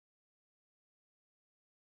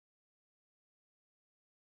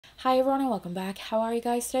Hi everyone and welcome back. How are you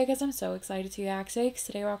guys today? Guys, I'm so excited to react today because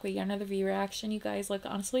today we're with yet another V reaction. You guys, like,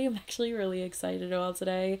 honestly, I'm actually really excited about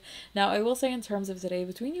today. Now, I will say in terms of today,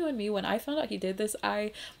 between you and me, when I found out he did this,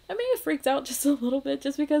 I may have freaked out just a little bit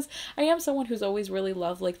just because I am someone who's always really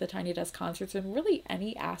loved like the Tiny Desk concerts in really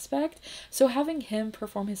any aspect. So having him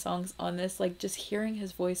perform his songs on this, like just hearing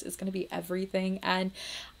his voice is gonna be everything. And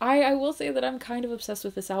I will say that I'm kind of obsessed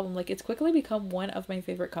with this album. Like it's quickly become one of my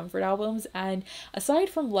favorite comfort albums, and aside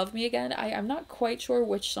from Love Me Again, I'm not quite sure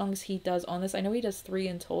which songs he does on this. I know he does 3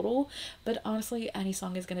 in total, but honestly, any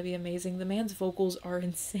song is going to be amazing. The man's vocals are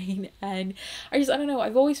insane, and I don't know,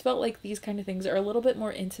 I've always felt like these kind of things are a little bit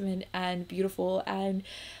more intimate and beautiful, and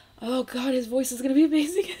oh god, his voice is going to be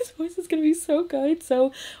amazing. His voice is going to be so good.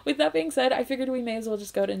 So with that being said, I figured we may as well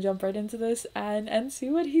just go ahead and jump right into this and see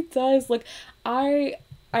what he does. Like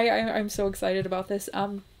I'm so excited about this.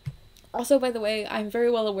 Also, by the way, I'm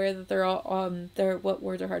very well aware that what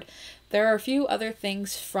words are hard. There are a few other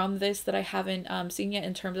things from this that I haven't seen yet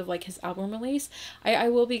in terms of like his album release. I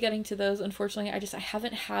will be getting to those. Unfortunately, I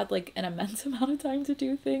haven't had like an immense amount of time to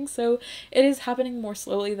do things, so it is happening more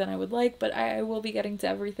slowly than I would like, but I will be getting to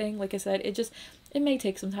everything. Like I said, it may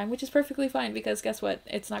take some time, which is perfectly fine because guess what?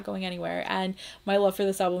 It's not going anywhere, and my love for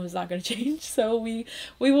this album is not going to change. So we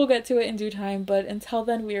will get to it in due time, but until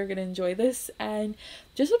then, we are going to enjoy this and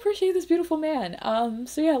just appreciate this beautiful man.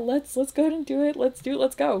 So yeah, let's go ahead and do it. Let's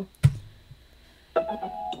go. It's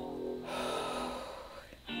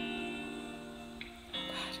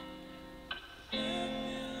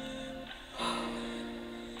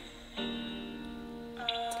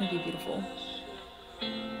gonna be beautiful.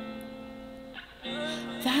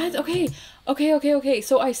 That okay.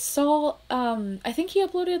 So I saw I think he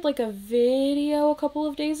uploaded like a video a couple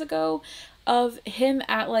of days ago of him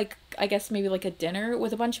at like I guess maybe like a dinner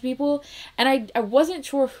with a bunch of people, and I wasn't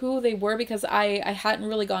sure who they were because I hadn't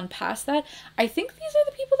really gone past that. I think these are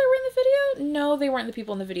the people that were in the video. No, they weren't the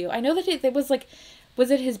people in the video. I know that it was like, was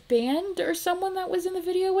it his band or someone that was in the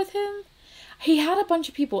video with him? He had a bunch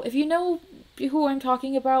of people. If you know who I'm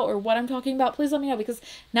talking about or what I'm talking about, please let me know because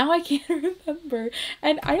now I can't remember.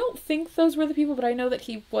 And I don't think those were the people, but I know that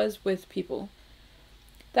he was with people.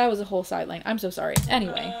 That was a whole sideline. I'm so sorry.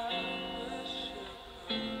 Anyway.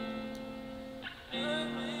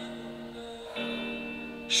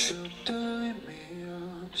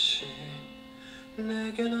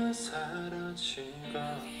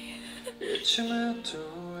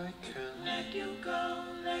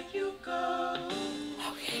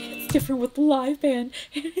 Okay, it's different with the live band.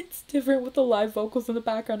 It's different with the live vocals in the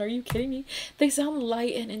background. Are you kidding me? They sound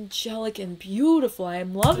light and angelic and beautiful. I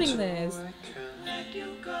am loving this.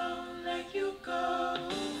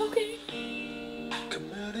 Okay.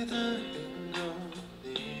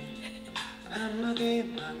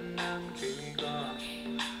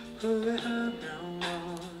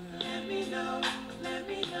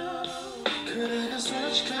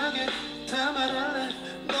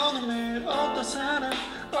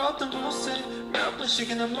 어떤 곳에 몇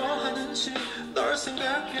번씩이나 뭐 하는지 널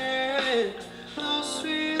생각해. Oh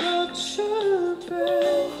sweet ocean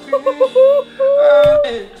baby,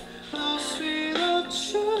 oh sweet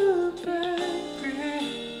ocean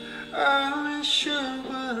baby, I wish you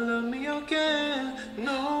would love me again.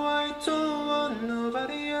 No, I don't want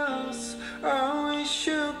nobody else. I wish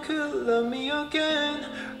you could love me again,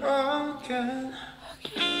 again.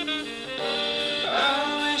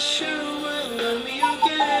 I wish you would love me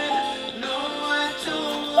again. No, I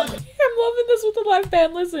don't want. I'm loving this with the live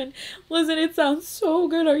band. Listen, it sounds so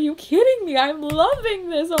good. Are you kidding me? I'm loving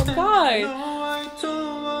this. Oh god. No, I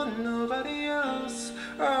don't want nobody else.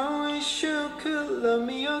 I wish you could love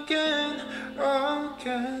me again,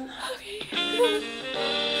 again. Okay.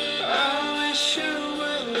 I wish you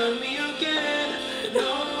would love me again. No,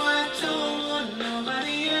 I don't want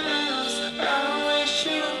nobody else. I wish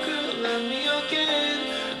you could love me again,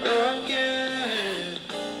 again.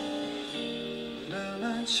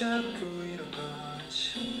 나만 자꾸 이런 거지.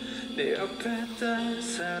 내 옆에 딴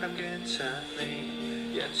사람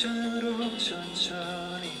괜찮니? 예전으로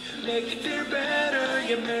천천히. Make it feel better,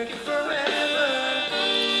 yeah, make it forever.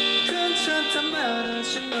 괜찮단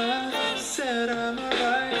말하지 마. Said I'm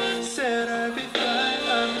alright, said I'll be fine,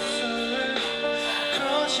 I'm sorry.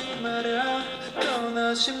 거짓말이야,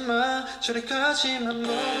 떠나지 마. 저리 가지만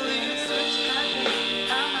멀리. 솔직하게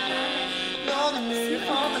다 말할래. 너는 매일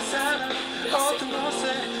어떤 사람, 어떤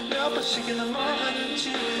곳에 몇 번씩이나 뭐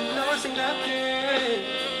하는지 널 생각해.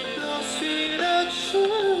 No sweet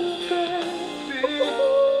ocean baby.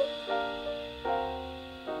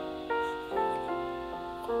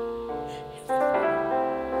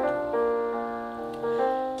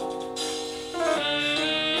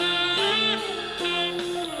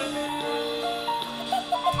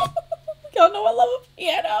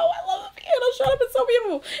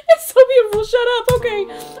 beautiful. It's so beautiful. Shut up. Okay,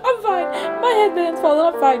 I'm fine. My headband's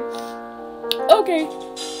falling. I'm fine. Okay.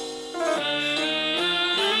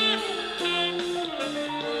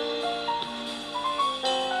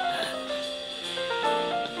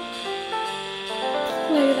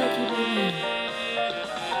 Play that keyboard in.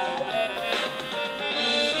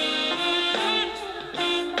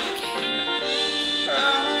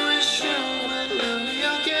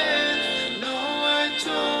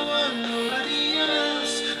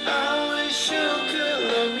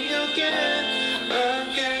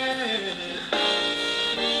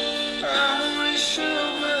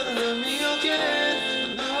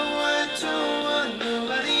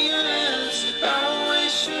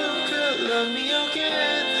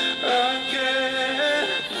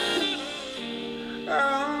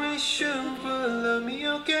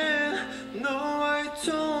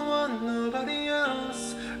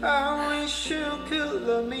 I wish you could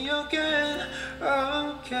love me again.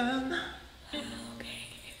 Okay.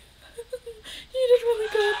 You did really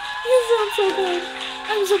good. You sound so good.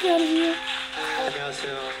 I'm so proud of you.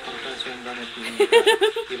 안녕하세요. 방탄소년단의 빈입니다.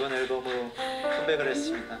 이번 앨범으로 컴백을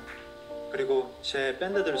했습니다. 그리고 제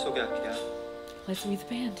밴드들 소개할게요. Let's meet the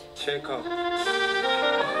band. 제이콥,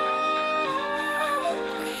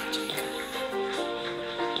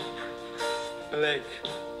 블레이크,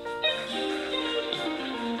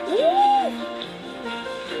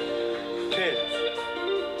 킷,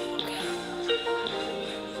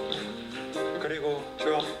 그리고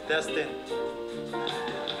드럼 데스틴,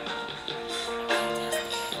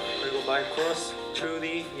 그리고 마이 크로스,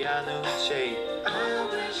 트루디, 야누, 제이,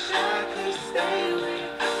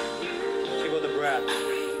 키보드 브랩,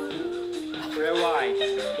 레 와이트.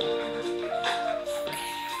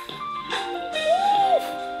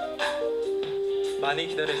 많이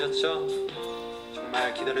기다리셨죠?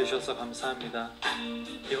 정말 기다려주셔서 감사합니다.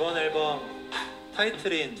 이번 앨범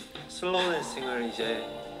타이틀인 슬로우 댄싱을 이제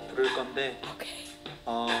부를 건데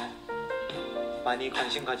많이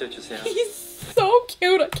관심 가져주세요. He's so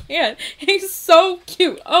cute. I can't. He's so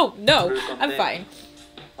cute. Oh no, 부를 건데, I'm fine.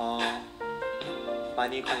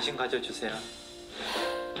 많이 관심 가져주세요.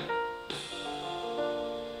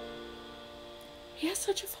 He has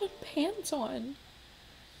such a fun pants on.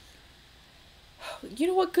 You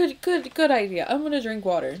know what? Good idea. I'm gonna drink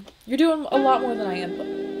water. You're doing a lot more than I am.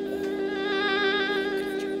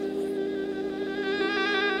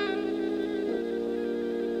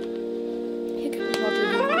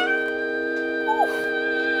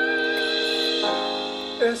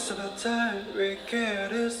 It's about time we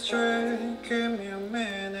get it straight. Give me a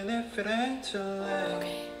minute if it ain't too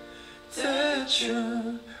late.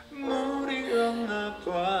 대충 물이 없나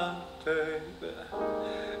봐, baby.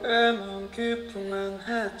 애먼 기쁨만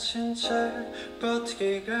해친 채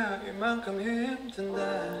버티기가 이만큼 힘든데.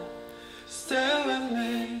 Stay with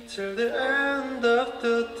me till the end of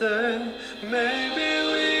the day. Maybe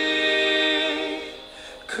we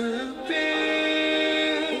could be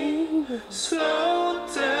slow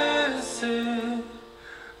dancing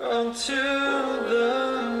until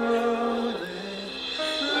the morning.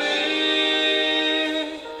 We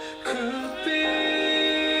could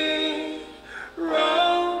be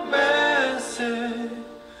romancing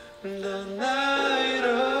the night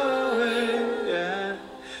away. Yeah,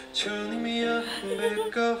 tuning me up and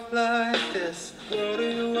pick up like this. What do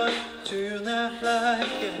you want? Do you not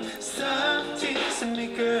like it? Stop teasing me,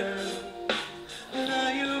 girl. Now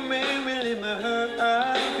you made me leave my heart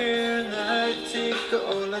out here. 날 찍고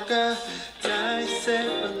올라가. 다시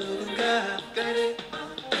누군가 가까이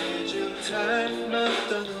해줄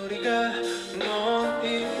닮았던 우리가 먼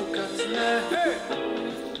이웃 같은 날.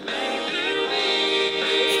 Maybe we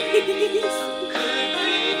could be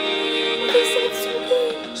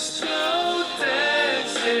slow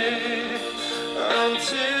dancing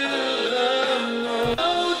until the morning.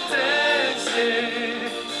 Slow dancing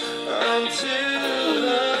until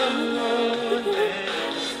the morning.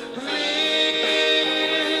 We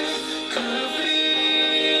could be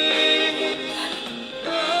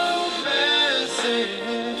romancing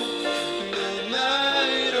the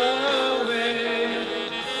night away.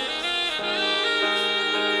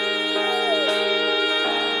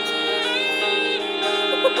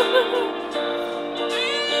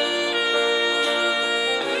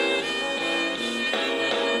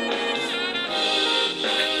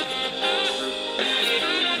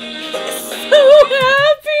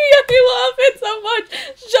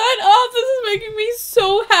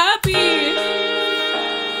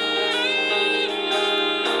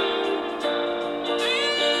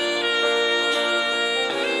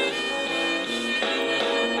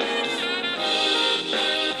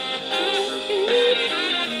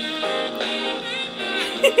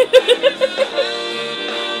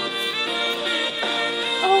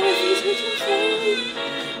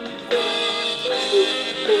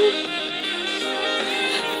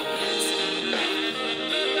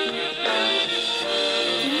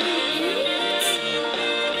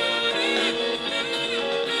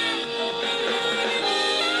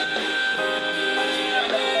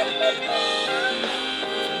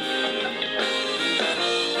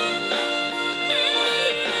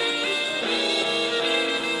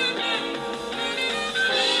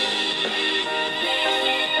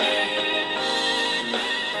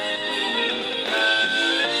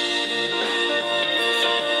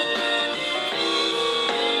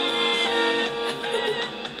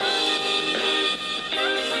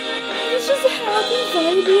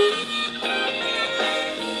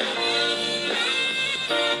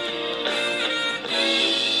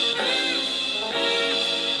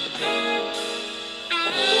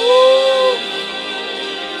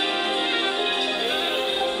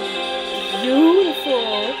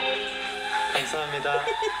 beautiful. 감사합니다.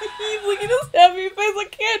 Look at his happy face. I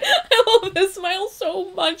can't. I love this smile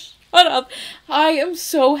so much. Shut up. I am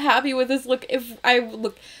so happy with this look. If I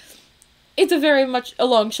look, it's a very much a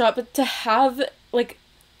long shot, but to have like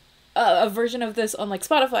a version of this on like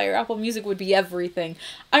Spotify or Apple Music would be everything.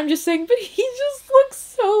 I'm just saying, but he just looks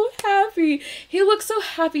so happy. He looks so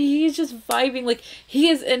happy. He's just vibing, like he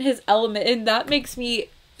is in his element, and that makes me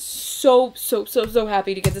so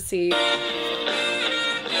happy to get to see.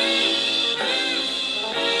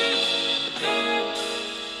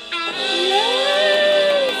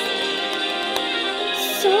 Yes!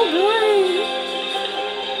 So good.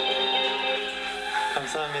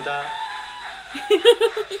 감사합니다.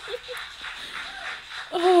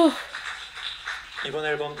 Oh, 이번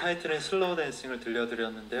앨범 타이틀은 슬로우 댄싱을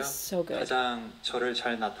들려드렸는데요. so good. 가장 저를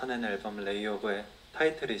잘 나타내는 앨범 레이오버의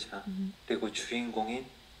타이틀이자 그리고 주인공인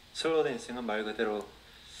슬로우 댄싱은 말 그대로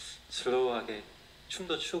슬로우하게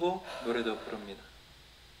춤도 추고 노래도 부릅니다.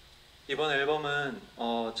 이번 앨범은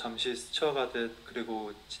잠시 스쳐가듯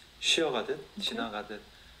그리고 쉬어가듯 지나가듯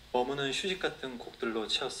머무는 휴식 같은 곡들로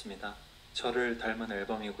채웠습니다. 저를 닮은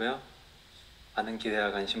앨범이고요. 많은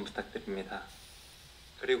기대와 관심 부탁드립니다.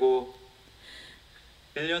 그리고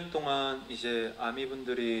 1년 동안 이제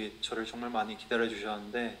아미분들이 저를 정말 많이 기다려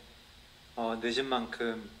주셨는데 늦은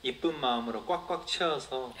만큼 이쁜 마음으로 꽉꽉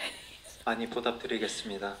채워서 많이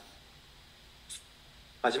보답드리겠습니다.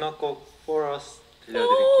 마지막 곡 For Us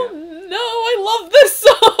들려드릴게요. Oh, no, I love this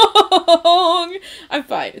song. I'm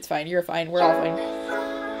fine. It's fine. You're fine. We're all fine.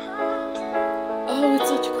 Oh, it's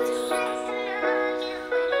such a good song.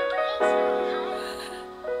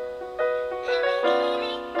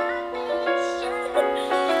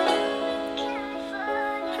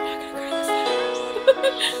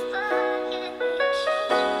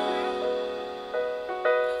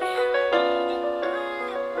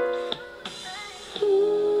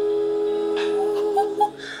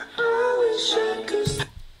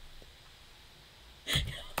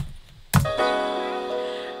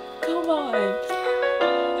 Come on.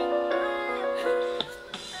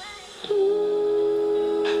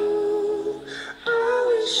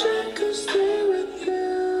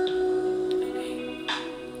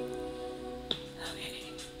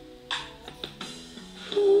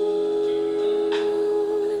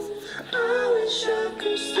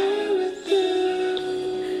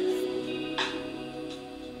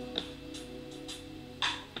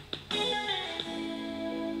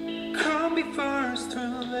 Come before it's too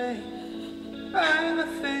late. I got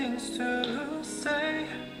things to say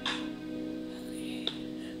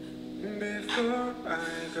before I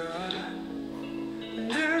go.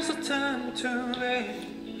 There's a time to wait.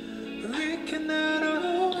 We cannot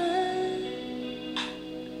away.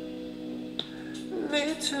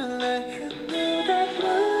 Need to let you know that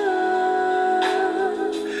love.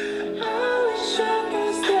 I wish I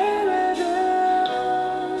could stay with you.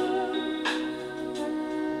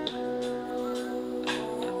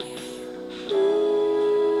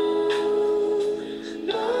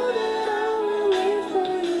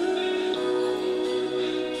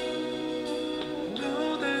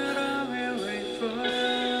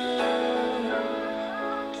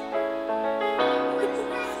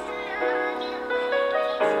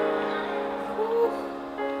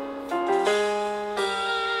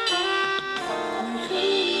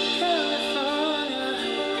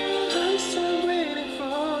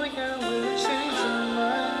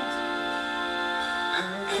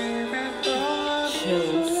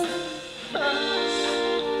 Chills.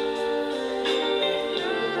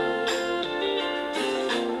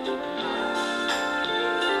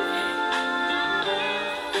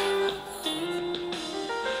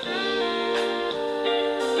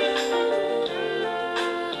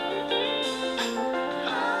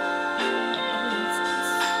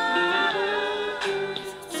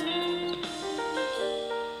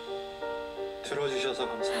 들어주셔서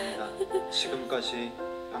감사합니다. 지금까지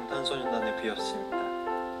방탄소년단의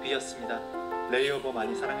비였습니다. 레이오버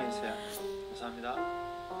많이 사랑해주세요. 감사합니다.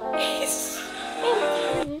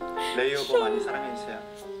 레이오버 많이 사랑해주세요.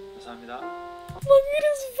 감사합니다. Look at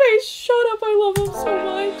his face. Shut up. I love him so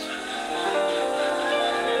much.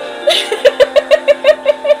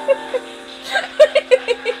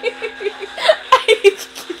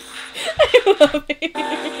 I love it.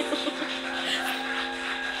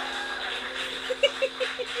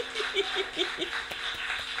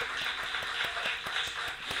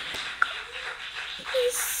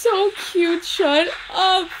 He's so cute. Shut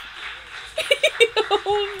up.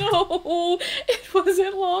 Oh no, it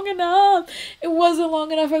wasn't long enough. It wasn't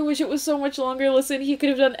long enough. I wish it was so much longer. Listen, he could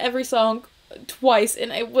have done every song twice,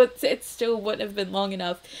 and it still wouldn't have been long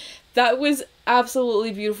enough. That was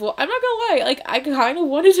absolutely beautiful. I'm not gonna lie, like I kind of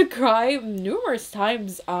wanted to cry numerous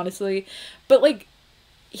times, honestly, but like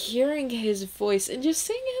hearing his voice and just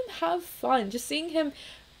seeing him have fun, just seeing him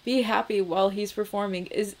be happy while he's performing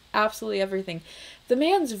is absolutely everything. The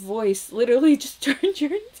man's voice literally just turns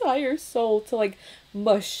your entire soul to like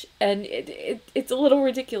mush, and it's a little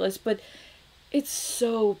ridiculous, but it's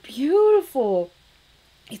so beautiful.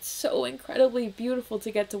 It's so incredibly beautiful to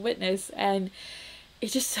get to witness, and it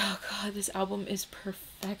just, oh god, this album is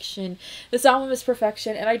perfection. This album is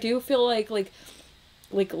perfection, and I do feel like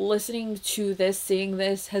listening to this, seeing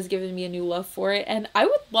this has given me a new love for it, and I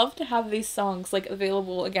would love to have these songs like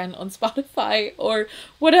available again on Spotify or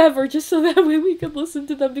whatever, just so that way we could listen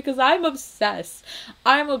to them, because I'm obsessed.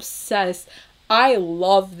 I'm obsessed. I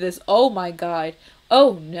love this. Oh my god.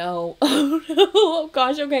 Oh no. Oh no. Oh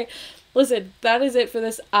gosh. Okay. Listen, that is it for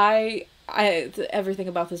this. Everything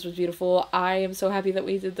about this was beautiful. I am so happy that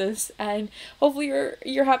we did this, and hopefully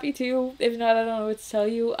you're happy too. If not, I don't know what to tell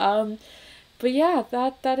you. But yeah,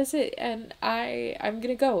 that is it, and I'm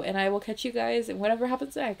gonna go, and I will catch you guys in whatever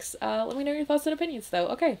happens next. Let me know your thoughts and opinions though.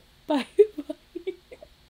 Okay, bye.